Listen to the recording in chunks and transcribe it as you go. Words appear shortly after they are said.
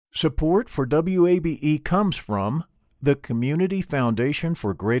Support for WABE comes from the Community Foundation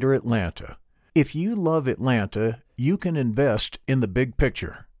for Greater Atlanta. If you love Atlanta, you can invest in the big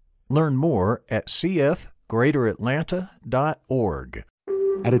picture. Learn more at cfgreateratlanta.org.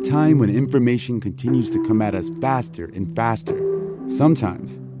 At a time when information continues to come at us faster and faster,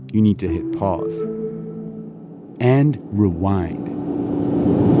 sometimes you need to hit pause and rewind.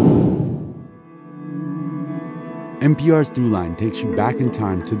 NPR's Throughline takes you back in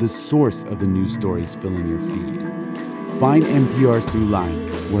time to the source of the news stories filling your feed. Find NPR's Throughline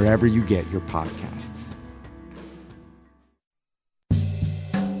wherever you get your podcasts.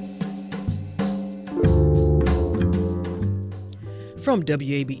 From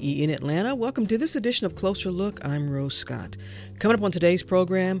WABE in Atlanta, welcome to this edition of Closer Look. I'm Rose Scott. Coming up on today's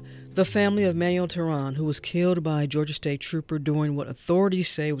program, the family of Manuel Terán, who was killed by a Georgia State trooper during what authorities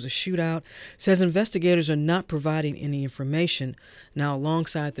say was a shootout, says investigators are not providing any information. Now,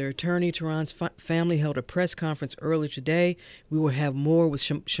 alongside their attorney, Terán's family held a press conference earlier today. We will have more with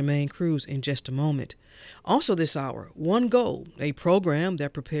Shemaine Cruz in just a moment. Also this hour, One Goal, a program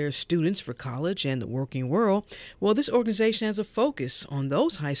that prepares students for college and the working world. Well, this organization has a focus on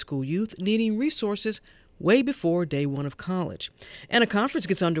those high school youth needing resources way before day one of college. And a conference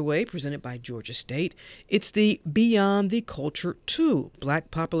gets underway presented by Georgia State. It's the Beyond the Culture 2,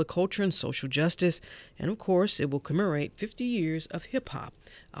 Black Popular Culture and Social Justice. And of course, it will commemorate 50 years of hip-hop.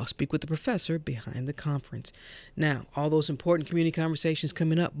 I'll speak with the professor behind the conference. Now, all those important community conversations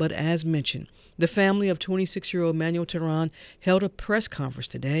coming up, but as mentioned, the family of 26-year-old Manuel Terán held a press conference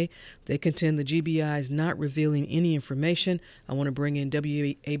today. They contend the GBI is not revealing any information. I want to bring in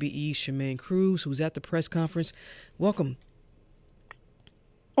WABE's Shemaine Cruz, who's at the press conference. Welcome.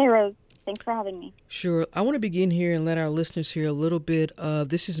 Hey, Rose. Thanks for having me. Sure. I want to begin here and let our listeners hear a little bit of,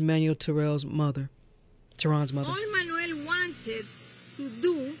 this is Manuel Terán's mother. All Manuel wanted to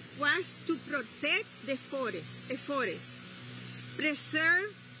do was to protect the forest,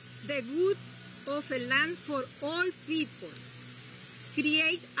 preserve the good of a land for all people,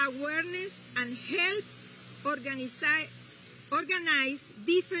 create awareness and help organize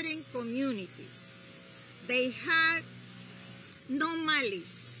different communities. They had no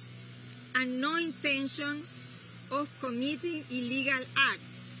malice and no intention of committing illegal acts.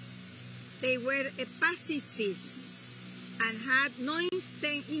 They were a pacifist and had no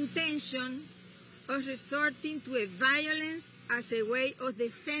intention of resorting to violence as a way of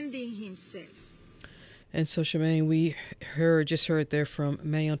defending himself. And so, Shemaine, we just heard there from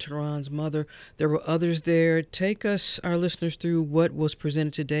Manuel Terán's mother. There were others there. Take us, our listeners, through what was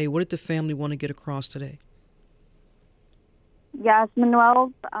presented today. What did the family want to get across today? Yes,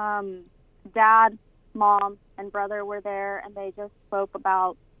 Manuel's dad, mom, and brother were there, and they just spoke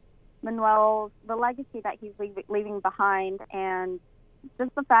about Manuel's, the legacy that he's leaving behind, and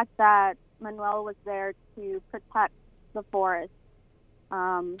just the fact that Manuel was there to protect the forest.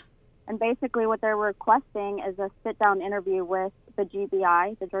 And basically what they're requesting is a sit-down interview with the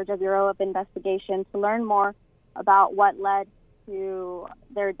GBI, the Georgia Bureau of Investigation, to learn more about what led to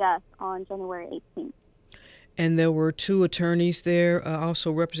their death on January 18th. And there were two attorneys there,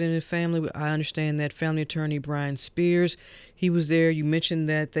 also representing the family. I understand that family attorney Brian Spears, he was there. You mentioned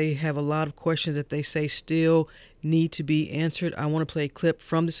that they have a lot of questions that they say still need to be answered. I want to play a clip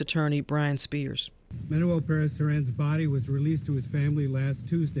from this attorney, Brian Spears. Manuel Perez Terán's body was released to his family last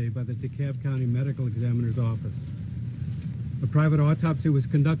Tuesday by the DeKalb County Medical Examiner's Office. A private autopsy was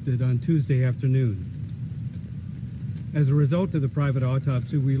conducted on Tuesday afternoon. As a result of the private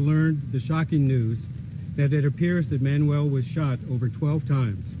autopsy, we learned the shocking news that it appears that Manuel was shot over 12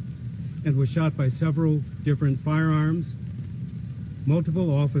 times and was shot by several different firearms.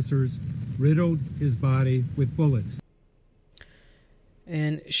 Multiple officers riddled his body with bullets.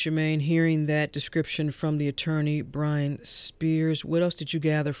 And Shemaine, hearing that description from the attorney, Brian Spears, what else did you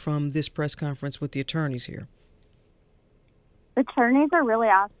gather from this press conference with the attorneys here? The attorneys are really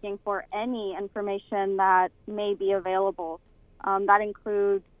asking for any information that may be available. That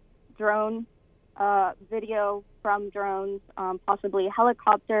includes drone video from drones, possibly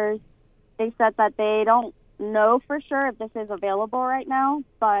helicopters. They said that they don't know for sure if this is available right now,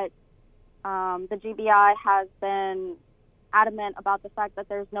 but the GBI has been adamant about the fact that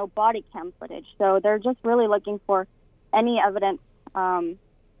there's no body cam footage. So they're just really looking for any evidence of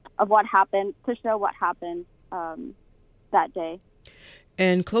what happened, to show what happened that day.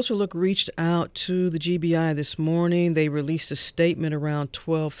 And Closer Look reached out to the GBI this morning. They released a statement around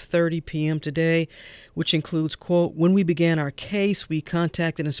 12:30 p.m. today, which includes, quote, "When we began our case, we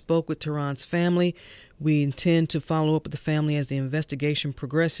contacted and spoke with Terán's family. We intend to follow up with the family as the investigation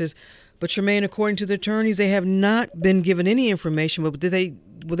progresses. But Tremaine, according to the attorneys, they have not been given any information. But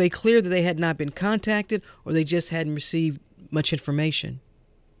were they clear that they had not been contacted, or they just hadn't received much information?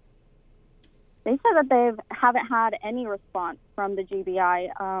 They said that they haven't had any response from the GBI.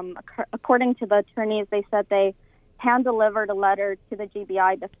 According to the attorneys, they said they hand-delivered a letter to the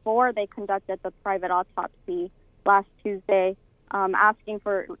GBI before they conducted the private autopsy last Tuesday, asking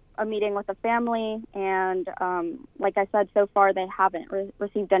for a meeting with the family. And like I said, so far they haven't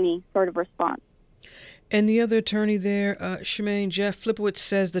received any sort of response. And the other attorney there, Shemaine, Jeff Flipowitz,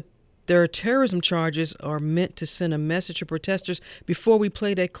 says that their terrorism charges are meant to send a message to protesters. Before we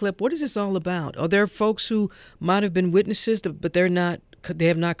play that clip, what is this all about? Are there folks who might have been witnesses, but they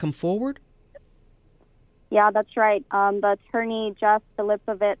have not come forward? Yeah, that's right. The attorney, Jeff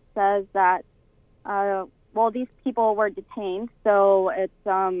Filipowitz, says that, these people were detained, so it's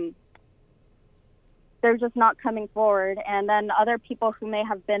they're just not coming forward. And then other people who may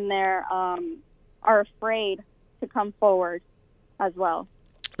have been there are afraid to come forward as well.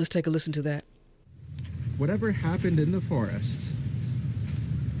 Let's take a listen to that. Whatever happened in the forest,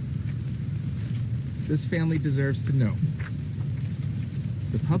 this family deserves to know.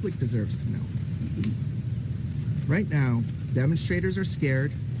 The public deserves to know. Right now, demonstrators are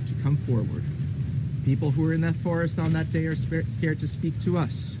scared to come forward. People who were in that forest on that day are scared to speak to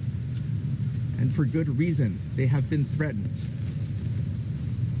us. And for good reason, they have been threatened.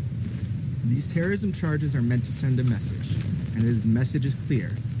 These terrorism charges are meant to send a message, and the message is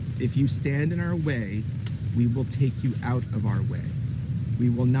clear. If you stand in our way, we will take you out of our way. We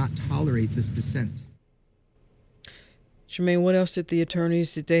will not tolerate this dissent. Tremaine, what else did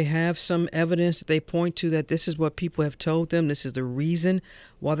they have some evidence that they point to that this is what people have told them, this is the reason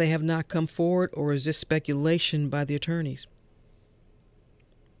why they have not come forward, or is this speculation by the attorneys?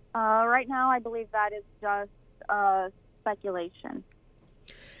 Right now, I believe that is just speculation.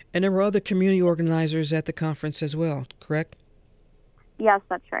 And there were other community organizers at the conference as well, correct? Yes,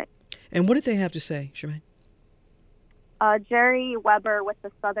 that's right. And what did they have to say, Tremaine? Jerry Weber with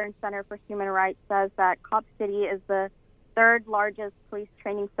the Southern Center for Human Rights says that Cop City is the third largest police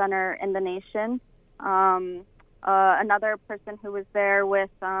training center in the nation. Another person who was there with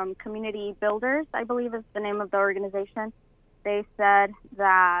Community Builders, I believe is the name of the organization, they said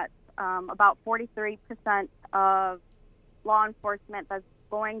that about 43% of law enforcement that's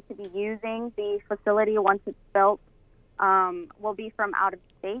going to be using the facility once it's built will be from out of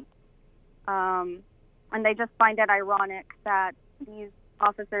state. And they just find it ironic that these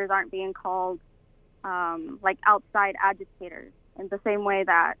officers aren't being called like outside agitators in the same way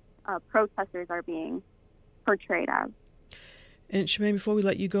that protesters are being portrayed as. And Shemaine, before we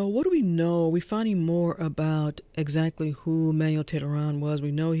let you go, what do we know? Are we finding more about exactly who Manuel Terán was?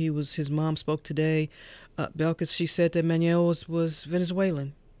 We know his mom spoke today. Belkis, she said that Manuel was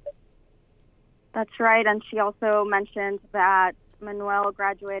Venezuelan. That's right, and she also mentioned that Manuel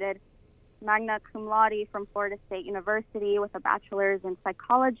graduated magna cum laude from Florida State University with a bachelor's in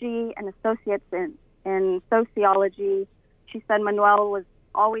psychology and associates in sociology. She said Manuel was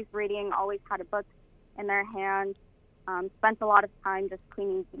always reading, always had a book in their hand, spent a lot of time just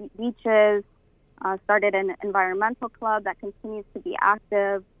cleaning beaches, started an environmental club that continues to be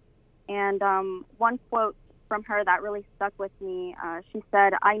active. And one quote from her that really stuck with me, she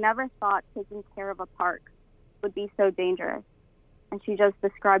said, "I never thought taking care of a park would be so dangerous." And she just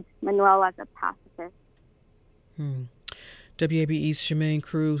described Manuel as a pacifist. WABE's Shemaine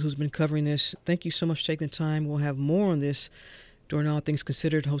Cruz, who's been covering this, thank you so much for taking the time. We'll have more on this during All Things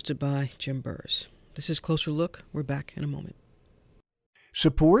Considered, hosted by Jim Burrs. This is Closer Look. We're back in a moment.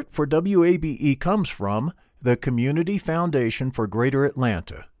 Support for WABE comes from the Community Foundation for Greater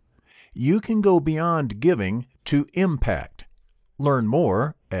Atlanta. You can go beyond giving to impact. Learn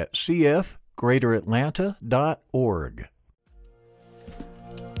more at cfgreateratlanta.org.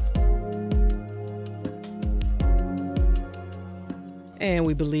 And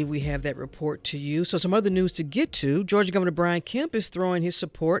we believe we have that report to you. So some other news to get to. Georgia Governor Brian Kemp is throwing his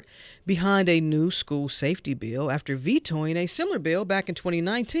support behind a new school safety bill after vetoing a similar bill back in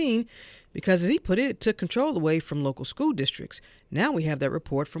 2019 because, as he put it took control away from local school districts. Now we have that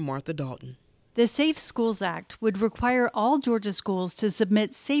report from Martha Dalton. The Safe Schools Act would require all Georgia schools to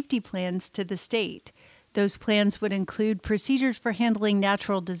submit safety plans to the state. Those plans would include procedures for handling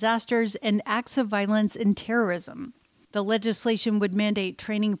natural disasters and acts of violence and terrorism. The legislation would mandate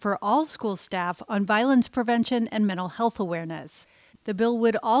training for all school staff on violence prevention and mental health awareness. The bill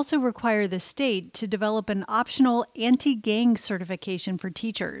would also require the state to develop an optional anti-gang certification for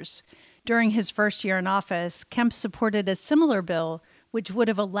teachers. During his first year in office, Kemp supported a similar bill, which would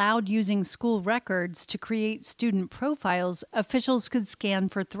have allowed using school records to create student profiles officials could scan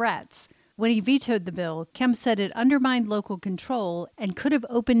for threats. When he vetoed the bill, Kemp said it undermined local control and could have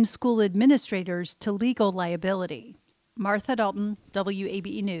opened school administrators to legal liability. Martha Dalton,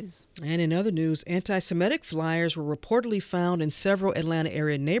 WABE News. And in other news, anti-Semitic flyers were reportedly found in several Atlanta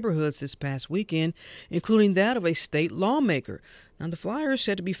area neighborhoods this past weekend, including that of a state lawmaker. Now, the flyers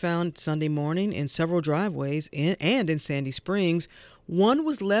said to be found Sunday morning in several driveways and in Sandy Springs. One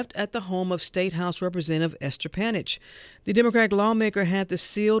was left at the home of State House Representative Esther Panich. The Democratic lawmaker had the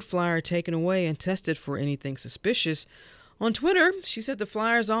sealed flyer taken away and tested for anything suspicious. On Twitter, she said the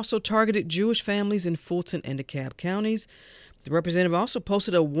flyers also targeted Jewish families in Fulton and DeKalb counties. The representative also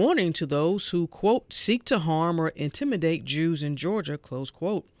posted a warning to those who, quote, seek to harm or intimidate Jews in Georgia, close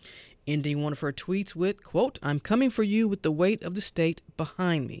quote, ending one of her tweets with, quote, I'm coming for you with the weight of the state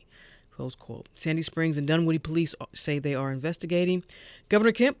behind me, close quote. Sandy Springs and Dunwoody police say they are investigating.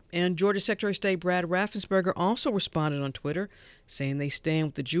 Governor Kemp and Georgia Secretary of State Brad Raffensperger also responded on Twitter, saying they stand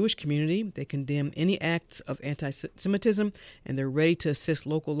with the Jewish community. They condemn any acts of anti-Semitism, and they're ready to assist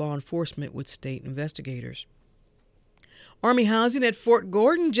local law enforcement with state investigators. Army housing at Fort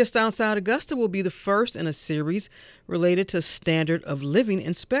Gordon, just outside Augusta, will be the first in a series related to standard of living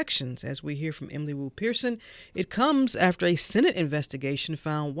inspections. As we hear from Emily Wu Pearson, it comes after a Senate investigation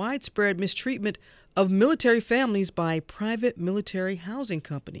found widespread mistreatment of military families by a private military housing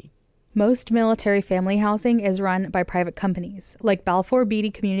company. Most military family housing is run by private companies, like Balfour Beatty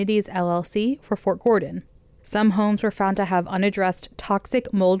Communities LLC for Fort Gordon. Some homes were found to have unaddressed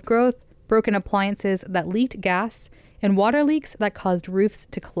toxic mold growth, broken appliances that leaked gas, and water leaks that caused roofs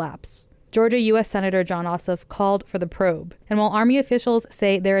to collapse. Georgia U.S. Senator Jon Ossoff called for the probe, and while Army officials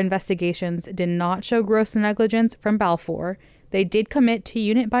say their investigations did not show gross negligence from Balfour, they did commit to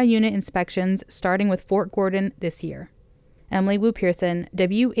unit-by-unit inspections starting with Fort Gordon this year. Emily Wu Pearson,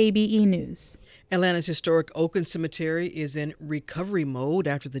 WABE News. Atlanta's historic Oakland Cemetery is in recovery mode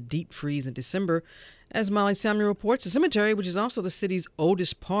after the deep freeze in December. As Molly Samuel reports, the cemetery, which is also the city's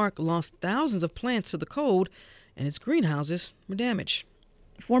oldest park, lost thousands of plants to the cold, and its greenhouses were damaged.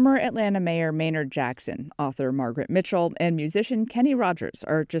 Former Atlanta Mayor Maynard Jackson, author Margaret Mitchell, and musician Kenny Rogers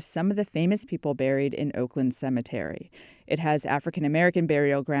are just some of the famous people buried in Oakland Cemetery. It has African-American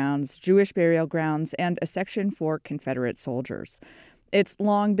burial grounds, Jewish burial grounds, and a section for Confederate soldiers. It's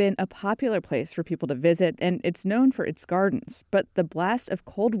long been a popular place for people to visit, and it's known for its gardens. But the blast of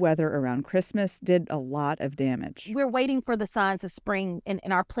cold weather around Christmas did a lot of damage. We're waiting for the signs of spring and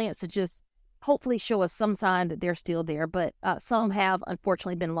our plants to just hopefully show us some sign that they're still there, but some have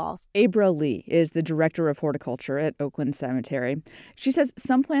unfortunately been lost. Abra Lee is the director of horticulture at Oakland Cemetery. She says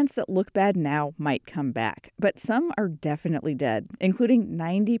some plants that look bad now might come back, but some are definitely dead, including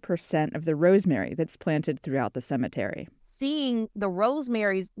 90% of the rosemary that's planted throughout the cemetery. Seeing the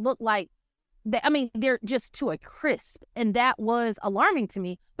rosemaries look like, they're just to a crisp, and that was alarming to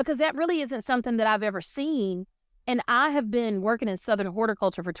me because that really isn't something that I've ever seen. And I have been working in southern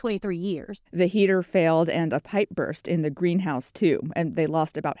horticulture for 23 years. The heater failed and a pipe burst in the greenhouse, too, and they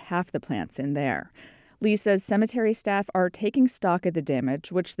lost about half the plants in there. Lee says cemetery staff are taking stock of the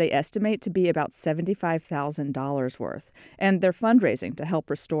damage, which they estimate to be about $75,000 worth, and they're fundraising to help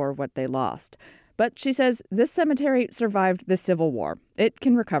restore what they lost. But she says this cemetery survived the Civil War. It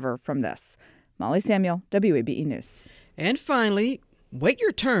can recover from this. Molly Samuel, WABE News. And finally, wait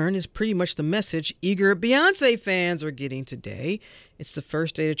your turn is pretty much the message eager Beyonce fans are getting today. It's the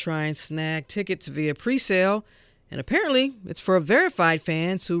first day to try and snag tickets via pre-sale, and apparently it's for verified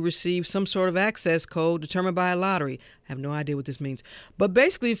fans who receive some sort of access code determined by a lottery. I have no idea what this means. But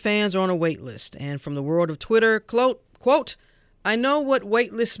basically, fans are on a wait list. And from the world of Twitter, quote, I know what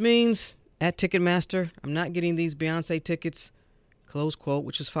wait list means at Ticketmaster. I'm not getting these Beyonce tickets, close quote,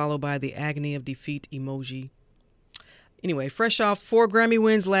 which is followed by the agony of defeat emoji. Anyway, fresh off 4 Grammy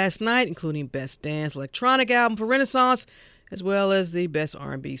wins last night, including Best Dance Electronic Album for Renaissance, as well as the Best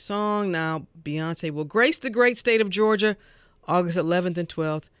R&B Song. Now, Beyonce will grace the great state of Georgia August 11th and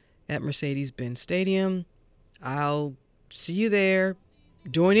 12th at Mercedes-Benz Stadium. I'll see you there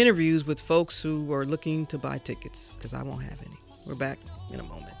doing interviews with folks who are looking to buy tickets, because I won't have any. We're back in a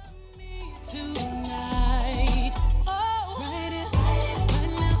moment. Tonight.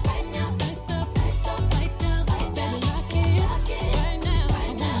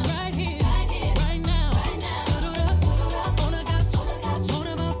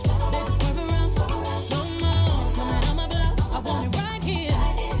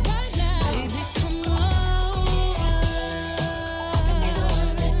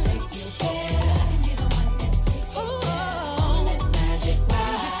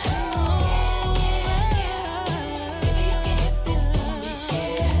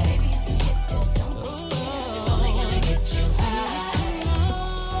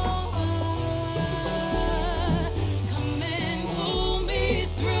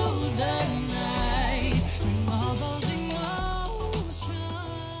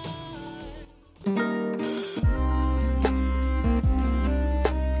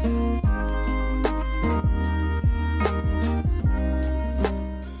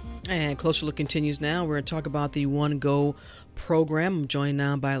 And Closer Look continues now. We're going to talk about the One Goal program. I'm joined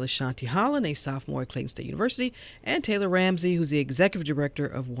now by LaShanti Holland, a sophomore at Clayton State University, and Taylor Ramsey, who's the executive director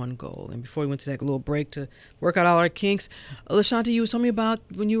of One Goal. And before we went to that little break to work out all our kinks, LaShanti, you were telling me about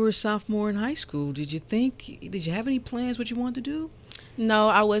when you were a sophomore in high school. Did you have any plans what you wanted to do? No,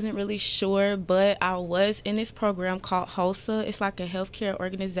 I wasn't really sure, but I was in this program called HOSA. It's like a healthcare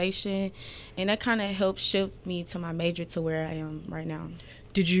organization, and that kind of helped shift me to my major to where I am right now.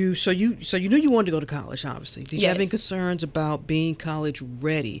 Did you? So you knew you wanted to go to college, obviously. Did you have any Yes. concerns about being college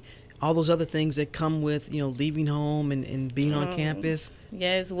ready? All those other things that come with, leaving home and being on campus?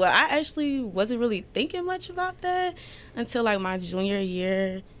 Yes, well, I actually wasn't really thinking much about that until like my junior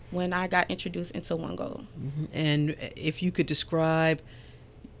year when I got introduced into One Goal. Mm-hmm. And if you could describe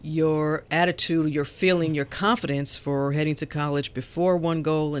your attitude, your feeling, your confidence for heading to college before One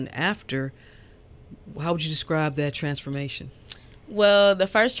Goal and after, how would you describe that transformation? Well, the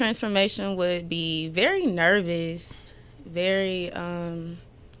first transformation would be very nervous, very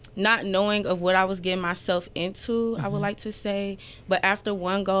not knowing of what I was getting myself into, I would like to say. But after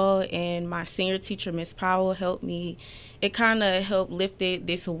One Goal and my senior teacher, Miss Powell, helped me, it kind of helped lifted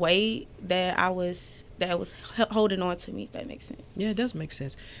this weight that was holding on to me, if that makes sense. Yeah, it does make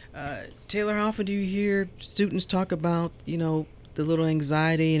sense. Taylor, how often do you hear students talk about, the little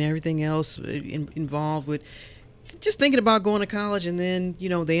anxiety and everything else involved with just thinking about going to college, and then,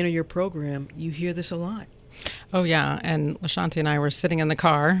 they enter your program? You hear this a lot. Oh, yeah. And LaShanti and I were sitting in the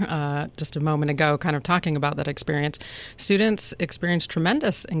car just a moment ago kind of talking about that experience. Students experience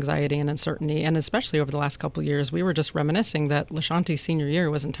tremendous anxiety and uncertainty, and especially over the last couple of years. We were just reminiscing that LaShanti's senior year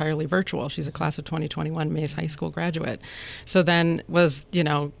was entirely virtual. She's a class of 2021 Mays High School graduate. So then was,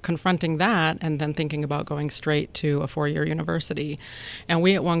 confronting that and then thinking about going straight to a four-year university. And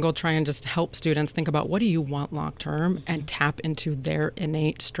we at One Goal try and just help students think about what do you want long-term and tap into their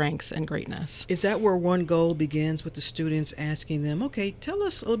innate strengths and greatness. Is that where One Goal begins, with the students asking them, okay, tell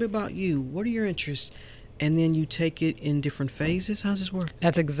us a little bit about you. What are your interests? And then you take it in different phases? How does this work?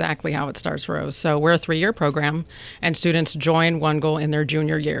 That's exactly how it starts, Rose. So we're a 3-year program, and students join One Goal in their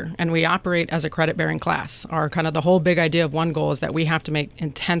junior year. And we operate as a credit-bearing class. Our kind of the whole big idea of One Goal is that we have to make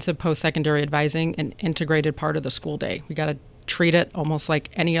intensive post-secondary advising an integrated part of the school day. We got to treat it almost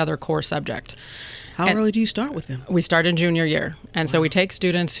like any other core subject. How early do you start with them? We start in junior year. And so we take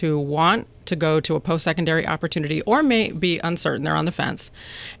students who want to go to a post-secondary opportunity or may be uncertain, they're on the fence,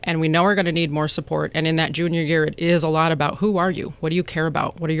 and we know we're going to need more support. And in that junior year, it is a lot about who are you? What do you care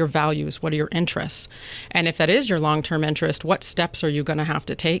about? What are your values? What are your interests? And if that is your long-term interest, what steps are you going to have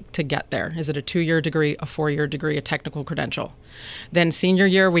to take to get there? Is it a 2-year degree, a 4-year degree, a technical credential? Then senior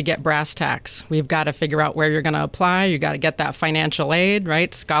year, we get brass tacks. We've got to figure out where you're going to apply. You got to get that financial aid,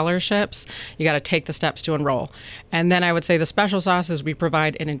 right? Scholarships. You got to take the steps to enroll. And then I would say the special sauce is we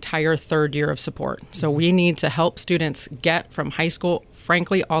provide an entire 3rd year of support. So we need to help students get from high school,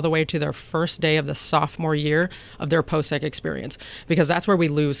 frankly, all the way to their first day of the sophomore year of their post-sec experience, because that's where we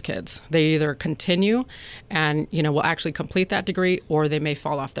lose kids. They either continue and, will actually complete that degree, or they may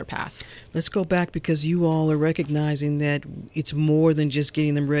fall off their path. Let's go back, because you all are recognizing that it's more than just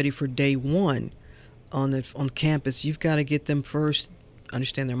getting them ready for day one on campus. You've got to get them first,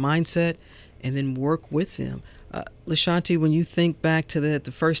 understand their mindset, and then work with them. LaShanti, when you think back to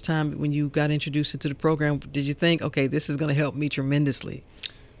the first time when you got introduced into the program, did you think, okay, this is going to help me tremendously?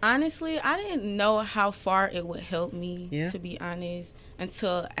 Honestly, I didn't know how far it would help me, to be honest,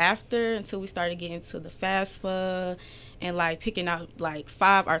 until we started getting to the FAFSA and like picking out like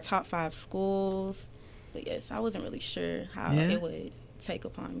our top 5 schools. But yes, I wasn't really sure how it would take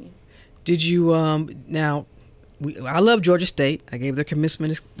upon me. Did you I love Georgia State. I gave their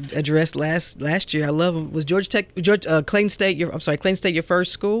commencement address last year. I love them. Was Clayton State your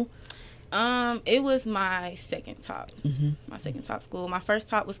first school? It was my second top. My second top school. My first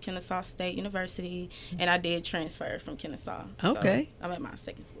top was Kennesaw State University, and I did transfer from Kennesaw. Okay. So I'm at my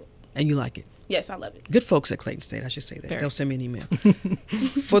second school. And you like it? Yes, I love it. Good folks at Clayton State, I should say that. They'll send me an email.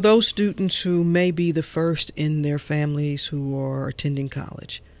 For those students who may be the first in their families who are attending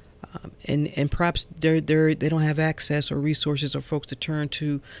college, and perhaps they don't have access or resources or folks to turn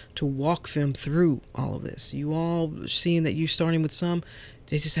to walk them through all of this. You all seeing that you're starting with some,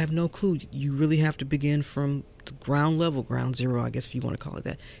 they just have no clue. You really have to begin from the ground level, ground zero, I guess if you want to call it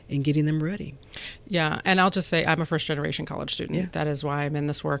that, and getting them ready. Yeah, and I'll just say I'm a first-generation college student. Yeah. That is why I'm in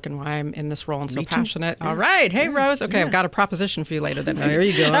this work and why I'm in this role and so Me too. passionate. Yeah. All right. Hey, Yeah. Rose. Okay, Yeah. I've got a proposition for you later then. There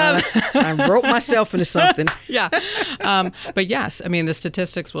you go. I wrote myself into something. Yeah. But yes, I mean, the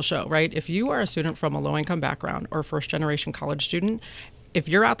statistics will show, right? If you are a student from a low-income background or first-generation college student, if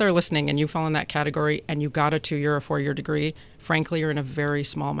you're out there listening and you fall in that category and you got a 2-year or 4-year degree, frankly, you're in a very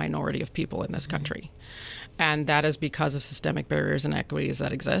small minority of people in this country. And that is because of systemic barriers and inequities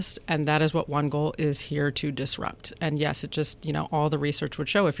that exist. And that is what One Goal is here to disrupt. And yes, it just, all the research would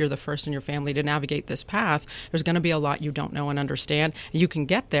show if you're the first in your family to navigate this path, there's going to be a lot you don't know and understand. You can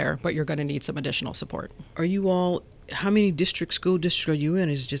get there, but you're going to need some additional support. Are you all, how many school districts are you in?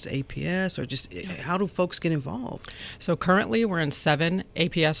 Is it just APS or just, how do folks get involved? So currently we're in 7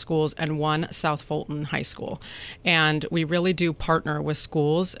 APS schools and 1 South Fulton High School. And we really do partner with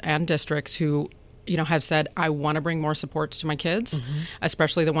schools and districts who have said, I want to bring more supports to my kids,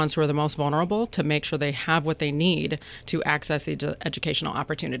 especially the ones who are the most vulnerable, to make sure they have what they need to access the educational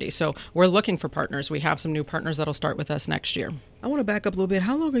opportunities. So we're looking for partners. We have some new partners that'll start with us next year. I want to back up a little bit.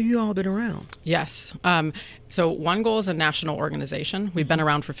 How long have you all been around? Yes. So One Goal is a national organization. We've been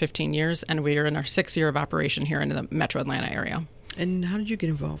around for 15 years, and we are in our 6th year of operation here in the Metro Atlanta area. And how did you get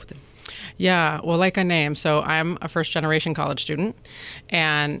involved with it? Yeah, well, like I named, so I'm a first-generation college student,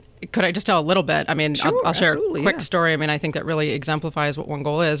 and could I just tell a little bit? I mean, sure, I'll share a quick story. I mean, I think that really exemplifies what One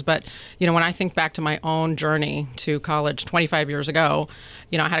Goal is. But, when I think back to my own journey to college 25 years ago,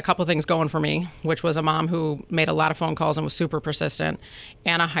 I had a couple of things going for me, which was a mom who made a lot of phone calls and was super persistent,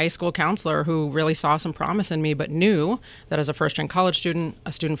 and a high school counselor who really saw some promise in me, but knew that as a first-gen college student,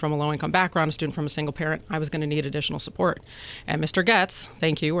 a student from a low-income background, a student from a single parent, I was going to need additional support. And Mr. Getz,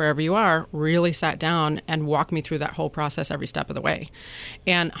 thank you, wherever you are, really sat down and walked me through that whole process every step of the way.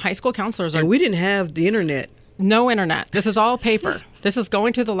 And high school counselors and we didn't have the internet. No internet. This is all paper. This is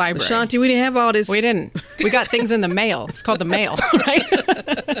going to the library. Shanti, we didn't have all this. We didn't. We got things in the mail. It's called the mail,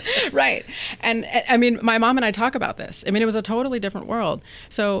 right? Right. And I mean, my mom and I talk about this. I mean, it was a totally different world.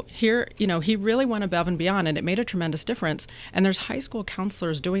 So here, he really went above and beyond, and it made a tremendous difference. And there's high school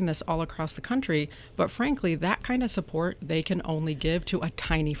counselors doing this all across the country. But frankly, that kind of support they can only give to a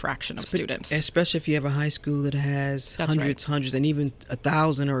tiny fraction of students. Especially if you have a high school that has hundreds, and even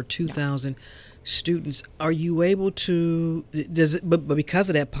 1,000 or 2,000 students. Are you able to, but because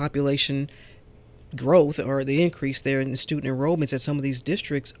of that population growth or the increase there in the student enrollments at some of these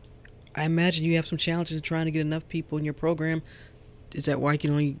districts, I imagine you have some challenges in trying to get enough people in your program. Is that why you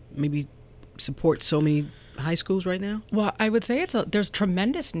can only maybe support so many high schools right now? Well, I would say there's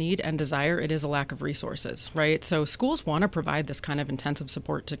tremendous need and desire. It is a lack of resources, right? So schools want to provide this kind of intensive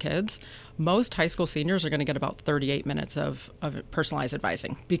support to kids. Most high school seniors are going to get about 38 minutes of personalized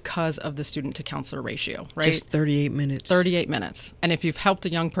advising because of the student to counselor ratio, right? Just 38 minutes. 38 minutes. And if you've helped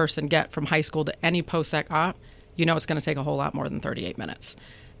a young person get from high school to any post-sec op, it's going to take a whole lot more than 38 minutes.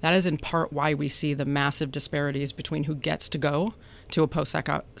 That is in part why we see the massive disparities between who gets to go to a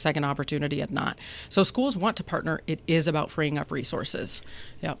post-second opportunity and not. So schools want to partner. It is about freeing up resources.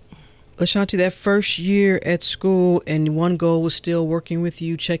 Yep. LaShanti, that first year at school and One Goal was still working with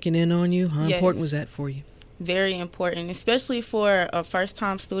you, checking in on you. How important was that for you? Very important, especially for a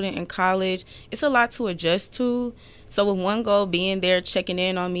first-time student in college. It's a lot to adjust to. So with One Goal being there, checking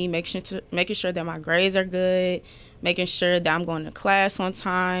in on me, making sure that my grades are good, making sure that I'm going to class on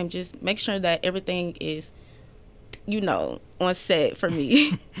time, just make sure that everything is on set for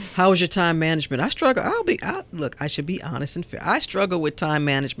me. How was your time management? I struggle. I should be honest and fair. I struggled with time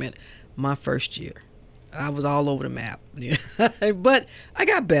management my first year. I was all over the map, but I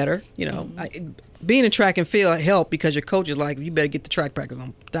got better. Being in track and field helped because your coach is like, you better get the track practice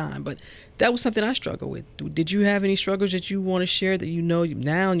on time. But that was something I struggled with. Did you have any struggles that you want to share that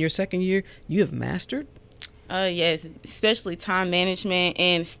now in your second year you have mastered? Yes, especially time management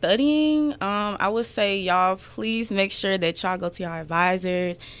and studying. I would say, y'all, please make sure that y'all go to your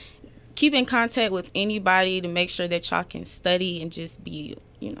advisors. Keep in contact with anybody to make sure that y'all can study and just be,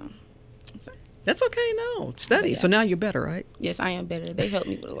 That's okay, no. Study. Yeah. So now you're better, right? Yes, I am better. They helped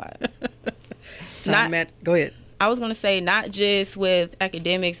me with a lot. Go ahead. I was going to say not just with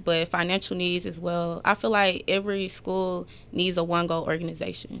academics, but financial needs as well. I feel like every school needs a One Goal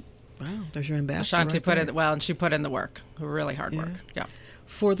organization. Wow, there's your ambassador. Shanti put it well, and she put in the work, really hard work. Yeah.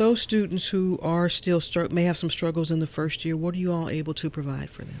 For those students who are still may have some struggles in the first year, what are you all able to provide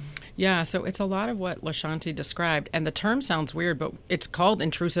for them? Yeah, so it's a lot of what LaShanti described, and the term sounds weird, but it's called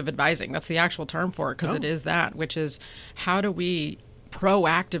intrusive advising. That's the actual term for it, because it is that, which is how do we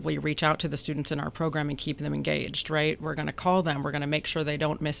proactively reach out to the students in our program and keep them engaged, right? We're going to call them. We're going to make sure they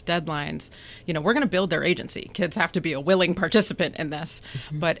don't miss deadlines. We're going to build their agency. Kids have to be a willing participant in this.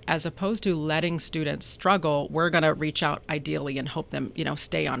 Mm-hmm. But as opposed to letting students struggle, we're going to reach out ideally and hope them,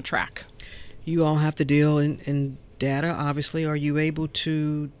 stay on track. You all have to deal in data, obviously. Are you able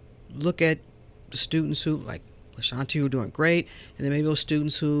to look at the students who, like LaShanti, who are doing great, and then maybe those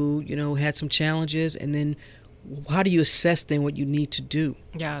students who, had some challenges, and then how do you assess then what you need to do?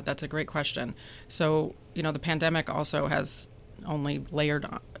 Yeah, that's a great question. So, the pandemic also has only layered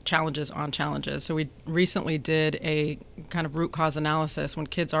challenges on challenges. So we recently did a kind of root cause analysis when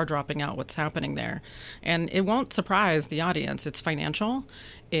kids are dropping out, what's happening there. And it won't surprise the audience. It's financial,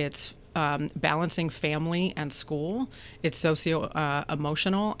 it's balancing family and school, it's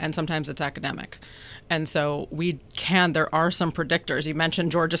socio-emotional, and sometimes it's academic. And so there are some predictors. You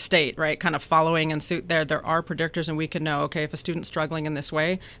mentioned Georgia State, right? Kind of following in suit there. There are predictors, and we can know, okay, if a student's struggling in this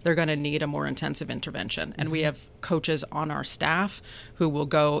way, they're going to need a more intensive intervention. And we have coaches on our staff who will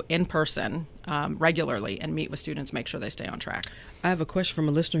go in person regularly and meet with students, make sure they stay on track. I have a question from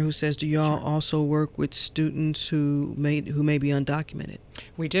a listener who says, do y'all also work with students who may be undocumented?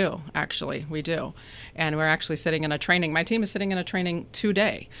 We do, actually. We do. And we're actually sitting in a training. My team is sitting in a training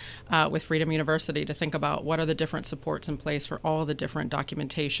today with Freedom University to think about what are the different supports in place for all the different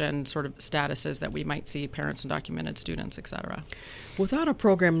documentation sort of statuses that we might see, parents and undocumented students, et cetera. Without a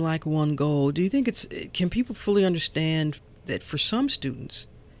program like One Goal, do you think can people fully understand that for some students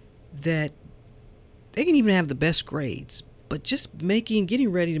that they can even have the best grades, but just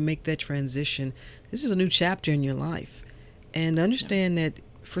getting ready to make that transition, this is a new chapter in your life. And understand that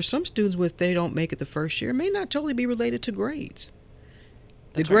for some students, if they don't make it the first year, it may not totally be related to grades.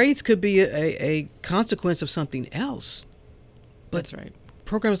 The grades could be a consequence of something else. But that's right.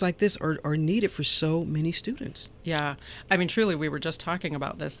 Programs like this are needed for so many students. Yeah. I mean, truly, we were just talking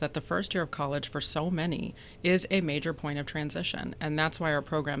about this, that the first year of college for so many is a major point of transition. And that's why our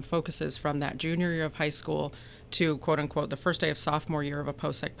program focuses from that junior year of high school to, quote unquote, the first day of sophomore year of a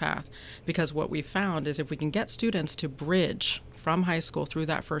post-sec path. Because what we found is if we can get students to bridge from high school through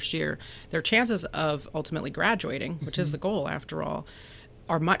that first year, their chances of ultimately graduating, which is the goal after all,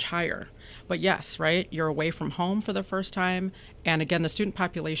 are much higher. But yes, right, you're away from home for the first time. And again, the student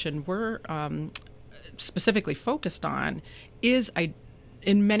population we're specifically focused on is,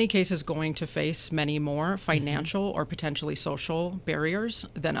 in many cases, going to face many more financial or potentially social barriers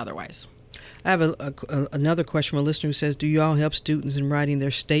than otherwise. I have another question from a listener who says, do you all help students in writing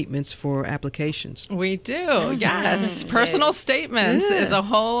their statements for applications? We do, yes. Personal statements is a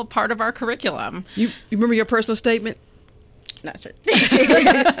whole part of our curriculum. You remember your personal statement? Not sure.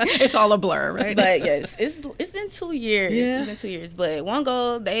 It's all a blur, right? But yes, it's been 2 years. Yeah. It's been 2 years. But One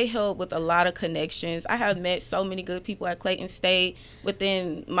Goal, they help with a lot of connections. I have met so many good people at Clayton State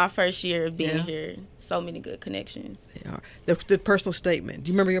within my first year of being here. So many good connections. They are. The personal statement.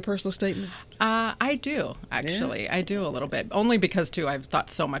 Do you remember your personal statement? I do, actually. Yeah. I do a little bit. Only because, too, I've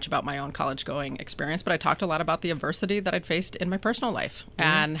thought so much about my own college-going experience, but I talked a lot about the adversity that I'd faced in my personal life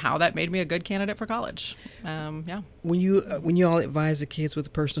and how that made me a good candidate for college. Yeah. When you all advise the kids with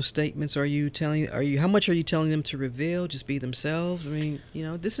the personal statements, how much are you telling them to reveal, just be themselves? I mean,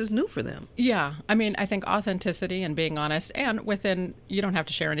 this is new for them. Yeah. I mean, I think authenticity and being honest, and you don't have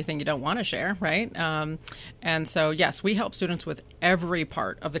to share anything you don't want to share, right? And so, yes, we help students with every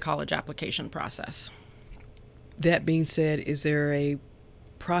part of the college application process. That being said, is there a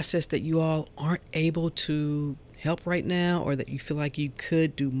process that you all aren't able to help right now, or that you feel like you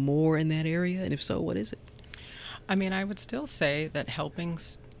could do more in that area? And if so, what is it? I mean, I would still say that helping,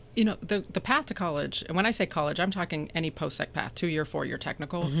 the path to college, and when I say college, I'm talking any post-sec path, 2-year, 4-year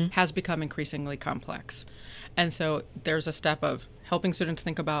technical, has become increasingly complex. And so there's a step of helping students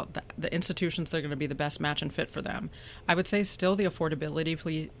think about the institutions that are going to be the best match and fit for them. I would say still the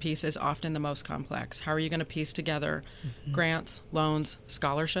affordability piece is often the most complex. How are you going to piece together grants, loans,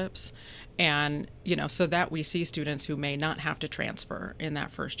 scholarships? And, so that we see students who may not have to transfer in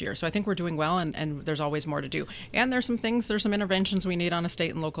that first year. So I think we're doing well, and there's always more to do. And there's some interventions we need on a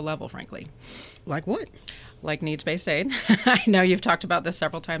state and local level, frankly. Like what? Like needs-based aid. I know you've talked about this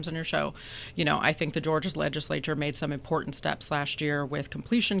several times on your show. I think the Georgia legislature made some important steps last year with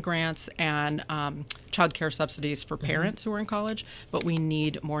completion grants and child care subsidies for parents who are in college, but we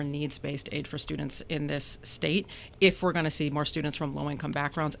need more needs-based aid for students in this state if we're going to see more students from low-income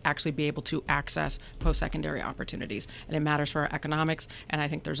backgrounds actually be able to access post-secondary opportunities. And it matters for our economics, and I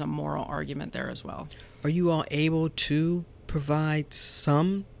think there's a moral argument there as well. Are you all able to provide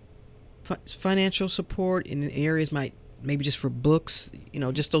some financial support in areas maybe just for books,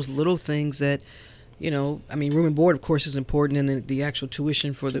 just those little things that, room and board, of course, is important, and then the actual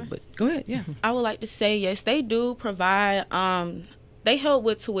tuition for but go ahead. Yeah. I would like to say, yes, they do provide, they help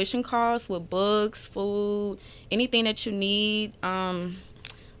with tuition costs, with books, food, anything that you need.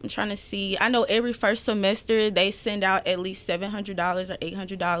 I'm trying to see. I know every first semester they send out at least $700 or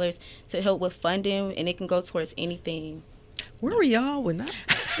 $800 to help with funding, and it can go towards anything. Where were y'all when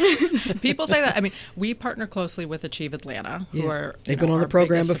People say that. I mean, we partner closely with Achieve Atlanta, who are they've been on the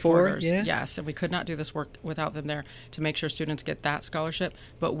program before. Yeah. Yes, and we could not do this work without them there to make sure students get that scholarship.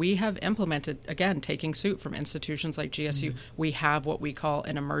 But we have implemented, again, taking suit from institutions like GSU. We have what we call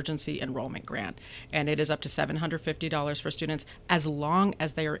an emergency enrollment grant, and it is up to $750 for students as long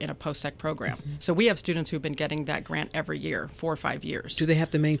as they are in a post-sec program. So we have students who've been getting that grant every year, 4 or 5 years. Do they have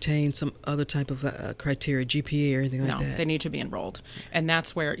to maintain some other type of criteria, GPA or anything like that? No, they need to be enrolled. And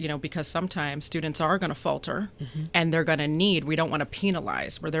that's where, because sometimes students are going to falter and they're going to need, we don't want to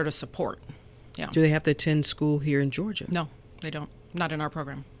penalize, we're there to support. Yeah. Do they have to attend school here in Georgia? No, they don't. Not in our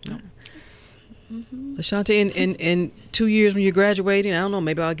program. No. LaShanti, in 2 years when you're graduating, I don't know,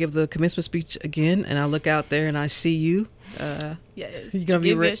 maybe I'll give the commencement speech again and I'll look out there and I see you. Yes. You're gonna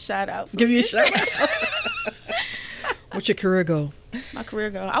give you a shout out. Give you a shout out. What's your career goal? My career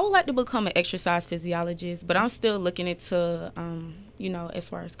goal, I would like to become an exercise physiologist, but I'm still looking into, as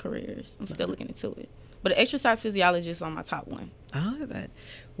far as careers, I'm still looking into it. But an exercise physiologist is on my top one. I like that.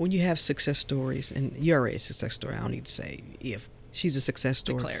 When you have success stories, and you're already a success story, I don't need to say if. She's a success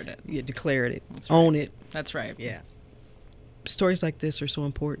story. Declared it. Yeah, declared it. That's Own right. it. That's right. Yeah. Stories like this are so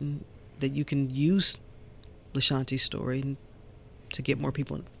important that you can use LaShanti's story to get more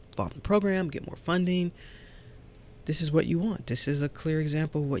people involved in the program, get more funding. This is what you want. This is a clear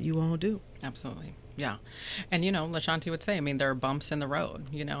example of what you all do. Absolutely. Yeah. And, LaShanti would say, there are bumps in the road.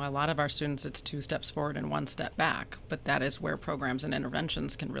 A lot of our students, it's 2 steps forward and 1 step back. But that is where programs and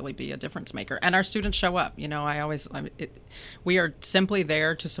interventions can really be a difference maker. And our students show up. We are simply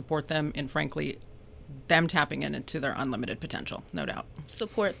there to support them in, frankly, them tapping into their unlimited potential, no doubt.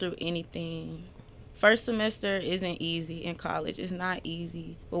 Support through anything. First semester isn't easy in college. It's not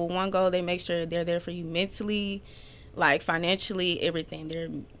easy. But with one goal, they make sure they're there for you mentally, like financially,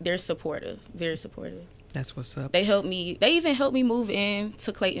 everything. They're supportive, very supportive. That's what's up. They even helped me move in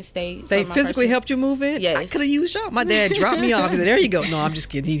to Clayton State. They physically helped you move in? Yes. I could have used y'all. My dad dropped me off. He said, there you go. No, I'm just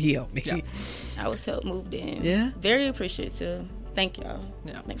kidding. He helped me. Yeah. I was helped moved in. Yeah. Very appreciative. Thank y'all.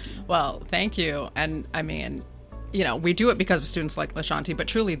 Yeah. Thank you. Well, thank you. And we do it because of students like LaShanti, but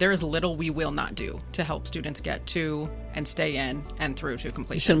truly there is little we will not do to help students get to and stay in and through to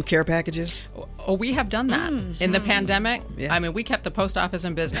completion. You send them care packages? Oh, we have done that. In the pandemic. Yeah. We kept the post office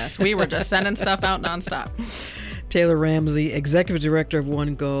in business. We were just sending stuff out nonstop. Taylor Ramsey, Executive Director of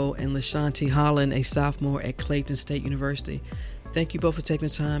One Goal, and LaShanti Holland, a sophomore at Clayton State University. Thank you both for taking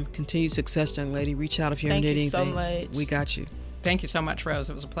the time. Continued success, young lady. Reach out if you need anything. Thank you so much. We got you. Thank you so much, Rose.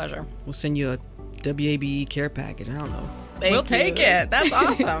 It was a pleasure. We'll send you a WABE care package. I don't know. We'll take it. That's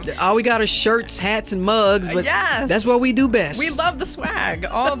awesome. All we got are shirts, hats, and mugs, but yes. That's what we do best. We love the swag.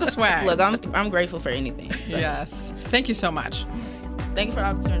 All the swag. Look, I'm grateful for anything. So. Yes. Thank you so much. Thank you for the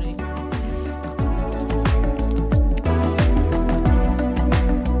opportunity.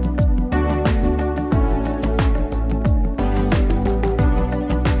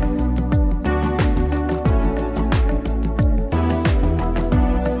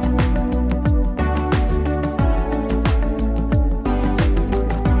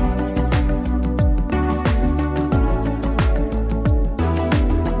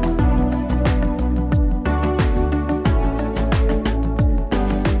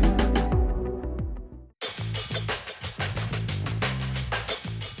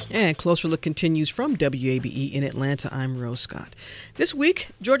 And Closer Look continues from WABE in Atlanta. I'm Rose Scott. This week,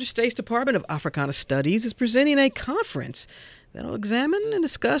 Georgia State's Department of Africana Studies is presenting a conference that will examine and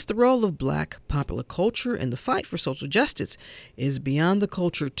discuss the role of Black popular culture in the fight for social justice. It is Beyond the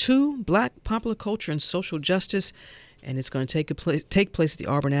Culture 2, Black Popular Culture and Social Justice, and it's going to take place at the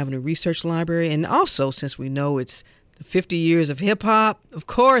Auburn Avenue Research Library. And also, since we know it's 50 years of hip-hop, of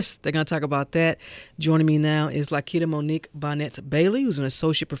course, they're going to talk about that. Joining me now is Lakita Monique Bonnet-Bailey, who's an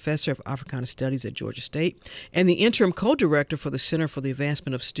associate professor of Africana Studies at Georgia State and the interim co-director for the Center for the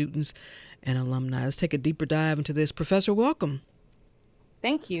Advancement of Students and Alumni. Let's take a deeper dive into this. Professor, welcome.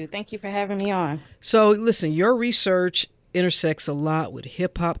 Thank you. Thank you for having me on. So, listen, your research intersects a lot with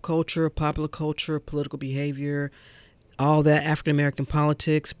hip-hop culture, popular culture, political behavior, all that, African-American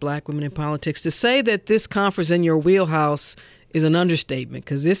politics, Black women in politics. To say that this conference in your wheelhouse is an understatement,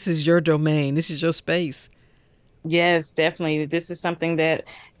 because this is your domain. This is your space. Yes, definitely. This is something that,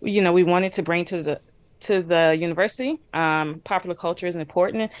 we wanted to bring to the university. Popular culture is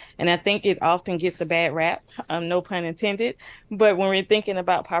important, and I think it often gets a bad rap, no pun intended. But when we're thinking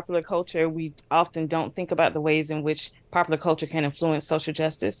about popular culture, we often don't think about the ways in which popular culture can influence social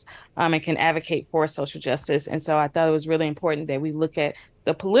justice and can advocate for social justice. And so I thought it was really important that we look at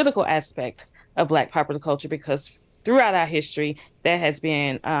the political aspect of Black popular culture, because throughout our history, that has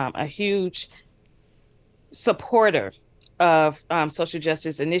been a huge supporter of social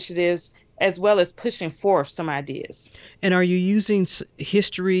justice initiatives, as well as pushing forth some ideas. And are you using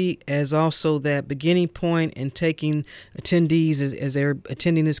history as also that beginning point and taking attendees as they're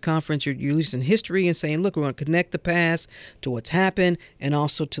attending this conference? You're using history and saying, look, we're going to connect the past to what's happened and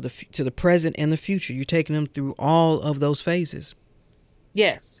also to the present and the future. You're taking them through all of those phases.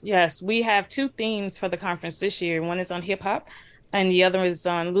 Yes. We have 2 themes for the conference this year. One is on hip hop and the other is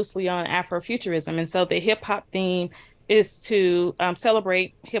loosely on Afrofuturism. And so the hip hop theme is to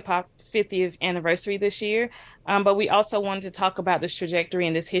celebrate hip hop 50th anniversary this year. But we also wanted to talk about this trajectory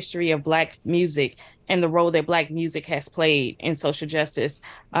and this history of Black music and the role that Black music has played in social justice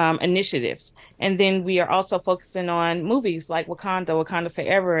initiatives. And then we are also focusing on movies like Wakanda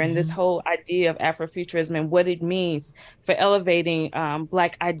Forever, and this whole idea of Afrofuturism and what it means for elevating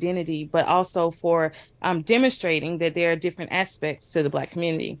Black identity, but also for demonstrating that there are different aspects to the Black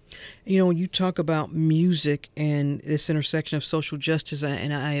community. You know, when you talk about music and this intersection of social justice,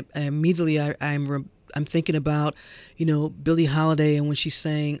 and I immediately I'm thinking about, you know, Billie Holiday and when she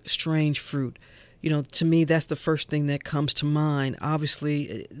sang Strange Fruit. You know, to me, that's the first thing that comes to mind.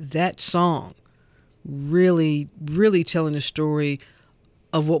 Obviously, that song really, really telling the story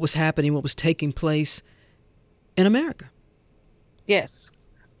of what was happening, what was taking place in America. Yes.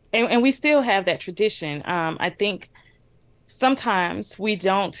 And we still have that tradition. I think sometimes we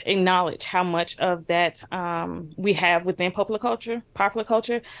don't acknowledge how much of that we have within popular culture,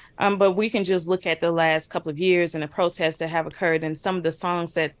 but we can just look at the last couple of years and the protests that have occurred and some of the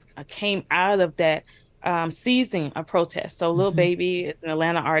songs that came out of that season of protest. So Lil Baby is an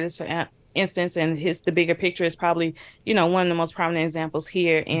Atlanta artist, for instance, and The Bigger Picture is probably, you know, one of the most prominent examples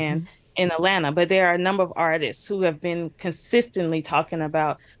here in Atlanta. But there are a number of artists who have been consistently talking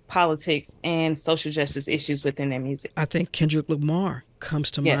about politics and social justice issues within their music. I think Kendrick Lamar comes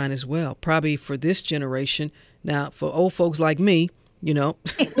to mind as well, probably for this generation. Now, for old folks like me, you know,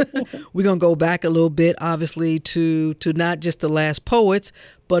 we're going to go back a little bit, obviously, to not just the Last Poets,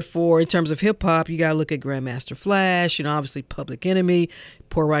 but in terms of hip hop, you got to look at Grandmaster Flash, you know, obviously Public Enemy,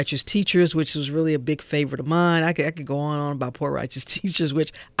 Poor Righteous Teachers, which was really a big favorite of mine. I could go on about Poor Righteous Teachers,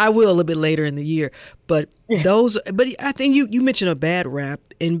 which I will a little bit later in the year. But I think you mentioned a bad rap,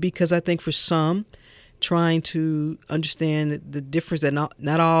 and because I think for some, trying to understand the difference that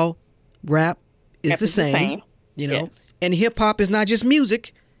not all rap is the same. You know, and hip hop is not just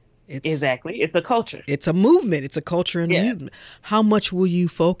music. It's a culture. It's a movement. It's a culture and a movement. How much will you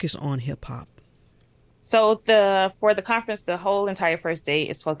focus on hip hop? So for the conference, the whole entire first day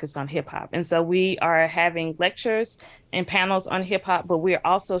is focused on hip hop. And so we are having lectures and panels on hip hop, but we're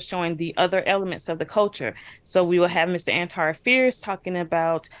also showing the other elements of the culture. So we will have Mr. Antar Fierce talking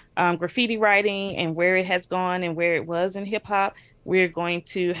about graffiti writing and where it has gone and where it was in hip hop. We're going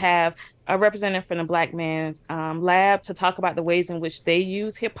to have a representative from the Black Men's Lab to talk about the ways in which they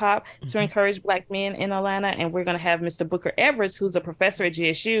use hip hop to encourage Black men in Atlanta. And we're going to have Mr. Booker Everett, who's a professor at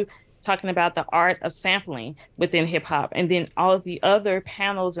GSU, talking about the art of sampling within hip hop. And then all of the other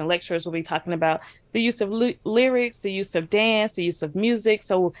panels and lecturers will be talking about the use of lyrics, the use of dance, the use of music.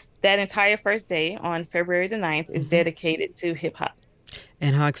 So that entire first day on February the 9th is dedicated to hip hop.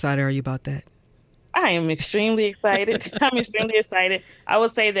 And how excited are you about that? I am extremely excited. I'm extremely excited. I will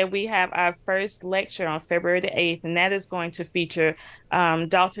say that we have our first lecture on February the 8th, and that is going to feature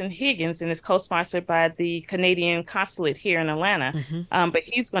Dalton Higgins, and is co-sponsored by the Canadian Consulate here in Atlanta. But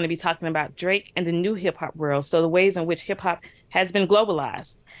he's going to be talking about Drake and the new hip hop world. So the ways in which hip hop has been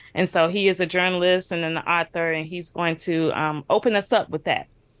globalized. And so he is a journalist and an author, and he's going to open us up with that.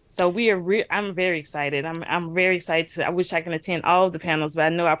 So I'm very excited. I'm very excited. I wish I can attend all of the panels, but I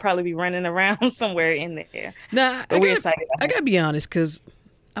know I'll probably be running around somewhere in there. Nah, we're excited. I gotta be honest, because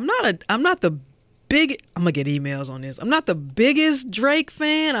I'm not the big. I'm gonna get emails on this. I'm not the biggest Drake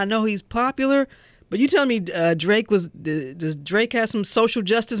fan. I know he's popular, but you tell me does Drake have some social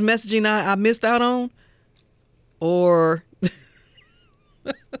justice messaging I missed out on, or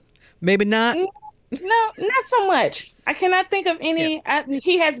maybe not? No, not so much. I cannot think of any.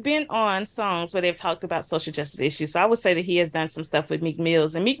 He has been on songs where they've talked about social justice issues. So I would say that he has done some stuff with Meek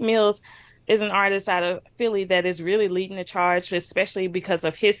Mills. And Meek Mills is an artist out of Philly that is really leading the charge, especially because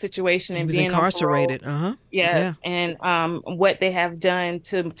of his situation and being incarcerated. Yes, and what they have done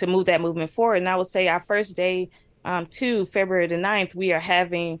to move that movement forward. And I would say our first day to February the 9th, we are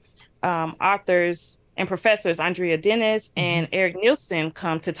having authors and professors Andrea Dennis and Eric Nielsen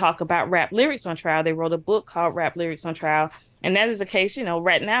come to talk about Rap Lyrics on Trial. They wrote a book called Rap Lyrics on Trial. And that is a case, you know,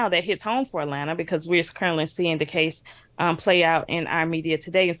 right now that hits home for Atlanta, because we're currently seeing the case play out in our media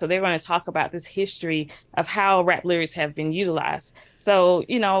today. And so they're going to talk about this history of how rap lyrics have been utilized. So,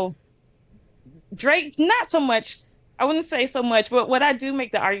 you know, Drake, not so much I wouldn't say so much, but what I do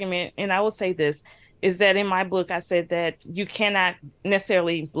make the argument, and I will say this, is that in my book, I said that you cannot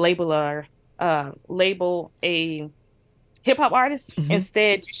necessarily label a hip hop artist. Mm-hmm.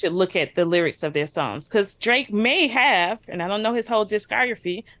 Instead, you should look at the lyrics of their songs, because Drake may have, and I don't know his whole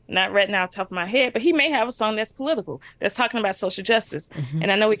discography, not right now off the top of my head, but he may have a song that's political, that's talking about social justice. Mm-hmm.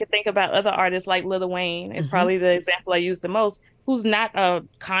 And I know we can think about other artists like Lil Wayne is probably the example I use the most, who's not a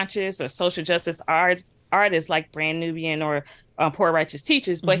conscious or social justice artist like Brand Nubian or Poor Righteous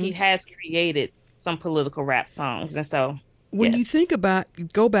Teachers, but he has created some political rap songs. And so when you think about,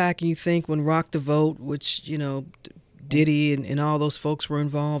 go back and you think when Rock the Vote, which, Diddy and all those folks were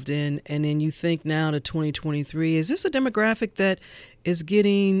involved in, and then you think now to 2023, is this a demographic that is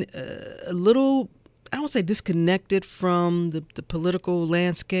getting a little, I don't say disconnected from the political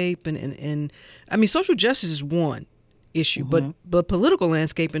landscape? And I mean, social justice is one issue, but political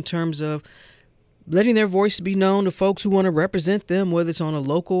landscape in terms of letting their voice be known to folks who want to represent them, whether it's on a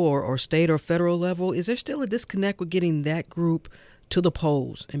local or state or federal level, is there still a disconnect with getting that group to the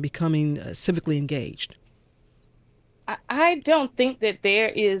polls and becoming civically engaged? I don't think that there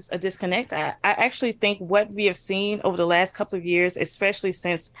is a disconnect. I actually think what we have seen over the last couple of years, especially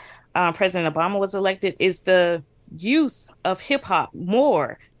since President Obama was elected, is the use of hip hop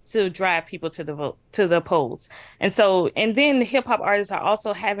more to drive people to the polls. And then the hip hop artists are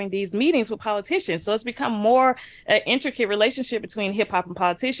also having these meetings with politicians. So it's become more an intricate relationship between hip hop and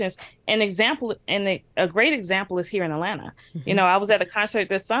politicians. An example, and a great example, is here in Atlanta. I was at a concert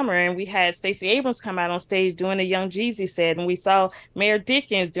this summer and we had Stacey Abrams come out on stage doing a Young Jeezy set, and we saw Mayor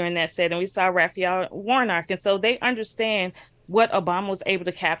Dickens during that set, and we saw Raphael Warnock. And so they understand what Obama was able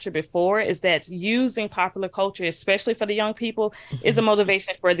to capture before, is that using popular culture, especially for the young people, is a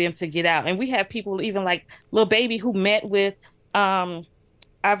motivation for them to get out. And we have people even like Lil Baby, who met with our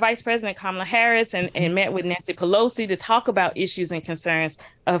Vice President Kamala Harris and met with Nancy Pelosi to talk about issues and concerns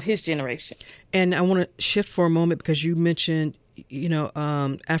of his generation. And I want to shift for a moment, because you mentioned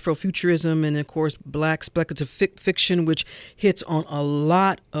Afrofuturism and, of course, Black speculative fiction, which hits on a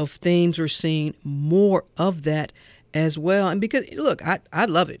lot of themes. We're seeing more of that as well. And because, look, I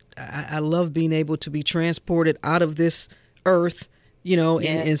love it. I love being able to be transported out of this earth,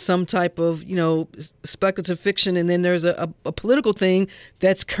 in some type of, speculative fiction. And then there's a political thing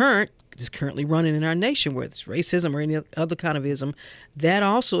that's currently running in our nation, whether it's racism or any other kind of ism. That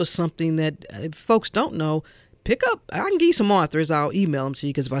also is something that if folks don't know, pick up. I can give you some authors. I'll email them to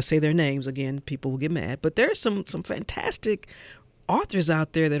you, because if I say their names, again, people will get mad. But there's some fantastic authors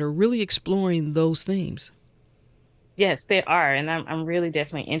out there that are really exploring those themes. Yes, they are. And I'm really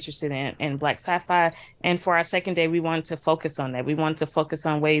definitely interested in Black sci-fi. And for our second day, we wanted to focus on that. We wanted to focus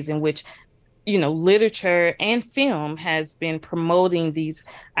on ways in which, literature and film has been promoting these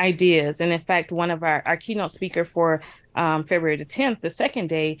ideas. And in fact, one of our keynote speaker for February the 10th, the second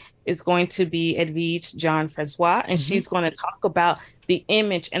day, is going to be Edwige Jean-Francois. And she's going to talk about the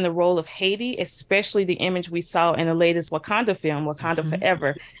image and the role of Haiti, especially the image we saw in the latest Wakanda film, Wakanda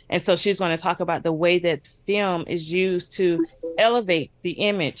Forever. And so she's going to talk about the way that film is used to elevate the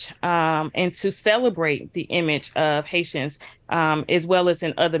image and to celebrate the image of Haitians, as well as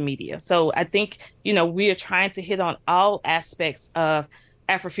in other media. So I think, we are trying to hit on all aspects of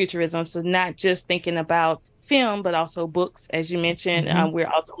Afrofuturism. So not just thinking about film, but also books, as you mentioned. We're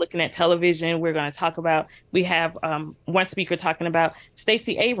also looking at television. We're going to talk about, we have one speaker talking about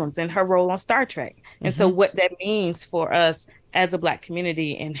Stacey Abrams and her role on Star Trek. And so what that means for us as a Black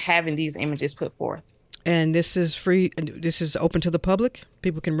community and having these images put forth. And this is free. This is open to the public.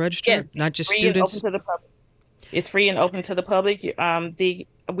 People can register, yes, not just free students. And open to the public. It's free and open to the public.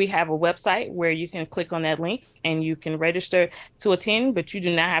 We have a website where you can click on that link and you can register to attend, but you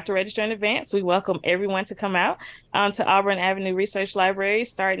do not have to register in advance. We welcome everyone to come out to Auburn Avenue Research Library,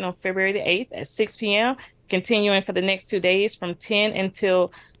 starting on February the 8th at 6 p.m., continuing for the next 2 days from 10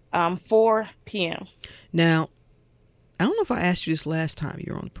 until 4 p.m. Now, I don't know if I asked you this last time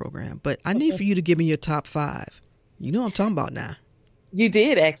you were on the program, but I need for you to give me your top 5. You know what I'm talking about now. You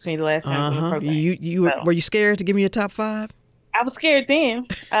did ask me the last time on the program. Were you scared to give me your top 5? I was scared then.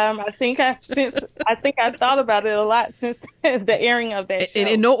 I think I've thought about it a lot since the airing of that show.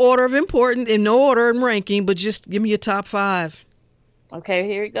 In no order of importance, in no order in ranking, but just give me your top 5. Okay,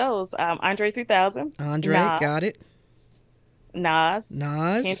 here it goes. Andre 3000. Andre, Nas, got it. Nas.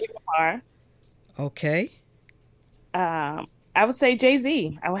 Kendrick Lamar. Okay. I would say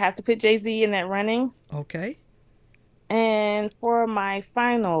Jay-Z. I would have to put Jay-Z in that running. Okay. And for my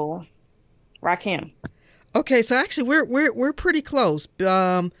final, Rakim. Okay, so actually we're pretty close.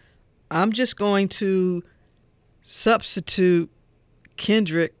 I'm just going to substitute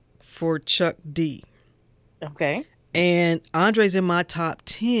Kendrick for Chuck D. Okay. And Andre's in my top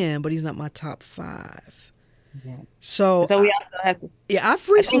 10, but he's not my top 5. Yeah. So we also have to. Yeah, I've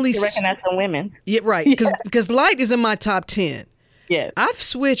recently recognize some women. Yeah, right. Because Light is in my top 10. Yes. I've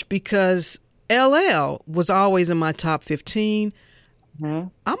switched because LL was always in my top 15. Mm-hmm.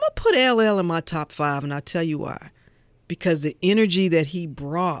 I'm gonna put LL in my top 5, and I'll tell you why. Because the energy that he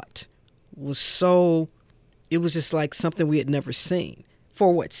brought was it was just like something we had never seen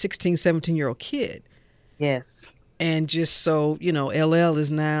for 16, 17-year-old kid. Yes. And just so, LL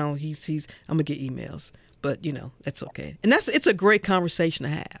is now, he's I'm going to get emails, but, that's okay. And it's a great conversation to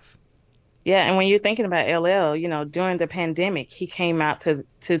have. Yeah, and when you're thinking about LL, during the pandemic, he came out to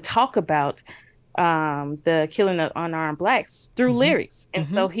talk about the killing of unarmed blacks through lyrics. And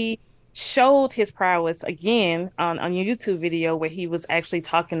so he showed his prowess again on a YouTube video where he was actually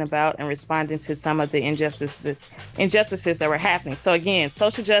talking about and responding to some of the injustices that were happening. So again,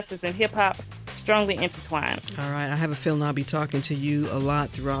 social justice and hip hop strongly intertwined. All right, I have a feeling I'll be talking to you a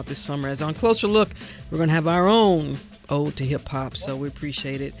lot throughout this summer. As on Closer Look, we're going to have our own ode to hip hop, so we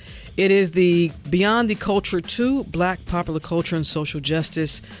appreciate it. It is the Beyond the Culture 2, Black Popular Culture and Social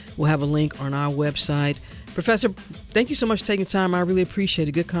Justice. We'll have a link on our website. Professor, thank you so much for taking time. I really appreciate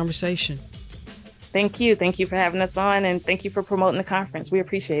it. Good conversation. Thank you. Thank you for having us on, and thank you for promoting the conference. We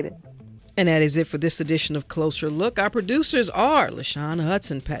appreciate it. And that is it for this edition of Closer Look. Our producers are LaShawn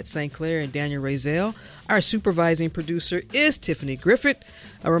Hudson, Pat St. Clair, and Daniel Razel. Our supervising producer is Tiffany Griffith.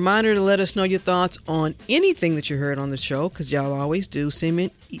 A reminder to let us know your thoughts on anything that you heard on the show, because y'all always do. Send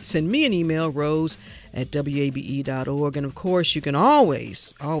me an email, rose@wabe.org. And, of course, you can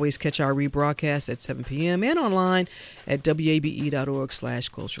always catch our rebroadcast at 7 p.m. and online at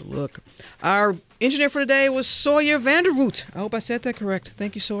wabe.org/closerlook. Our engineer for today was Sawyer Vanderwoot. I hope I said that correct.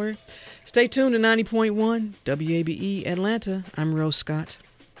 Thank you, Sawyer. Stay tuned to 90.1 WABE Atlanta. I'm Rose Scott.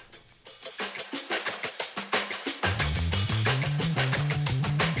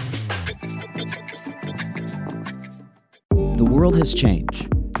 The world has changed,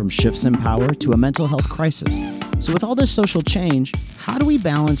 from shifts in power to a mental health crisis. So with all this social change, how do we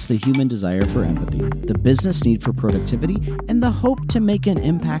balance the human desire for empathy, the business need for productivity, and the hope to make an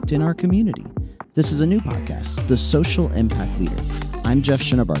impact in our community? This is a new podcast, The Social Impact Leader. I'm Jeff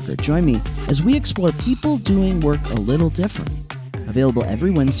Schinnebarker. Join me as we explore people doing work a little different. Available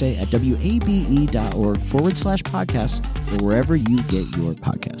every Wednesday at wabe.org/podcast or wherever you get your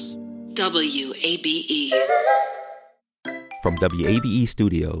podcasts. WABE. From WABE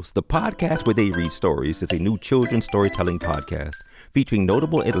Studios, the podcast where they read stories is a new children's storytelling podcast featuring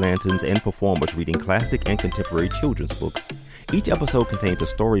notable Atlantans and performers reading classic and contemporary children's books. Each episode contains a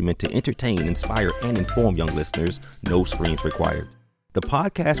story meant to entertain, inspire, and inform young listeners. No screens required. The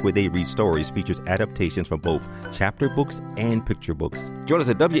podcast where they read stories features adaptations from both chapter books and picture books. Join us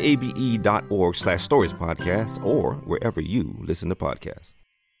at wabe.org/stories podcast or wherever you listen to podcasts.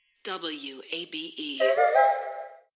 WABE.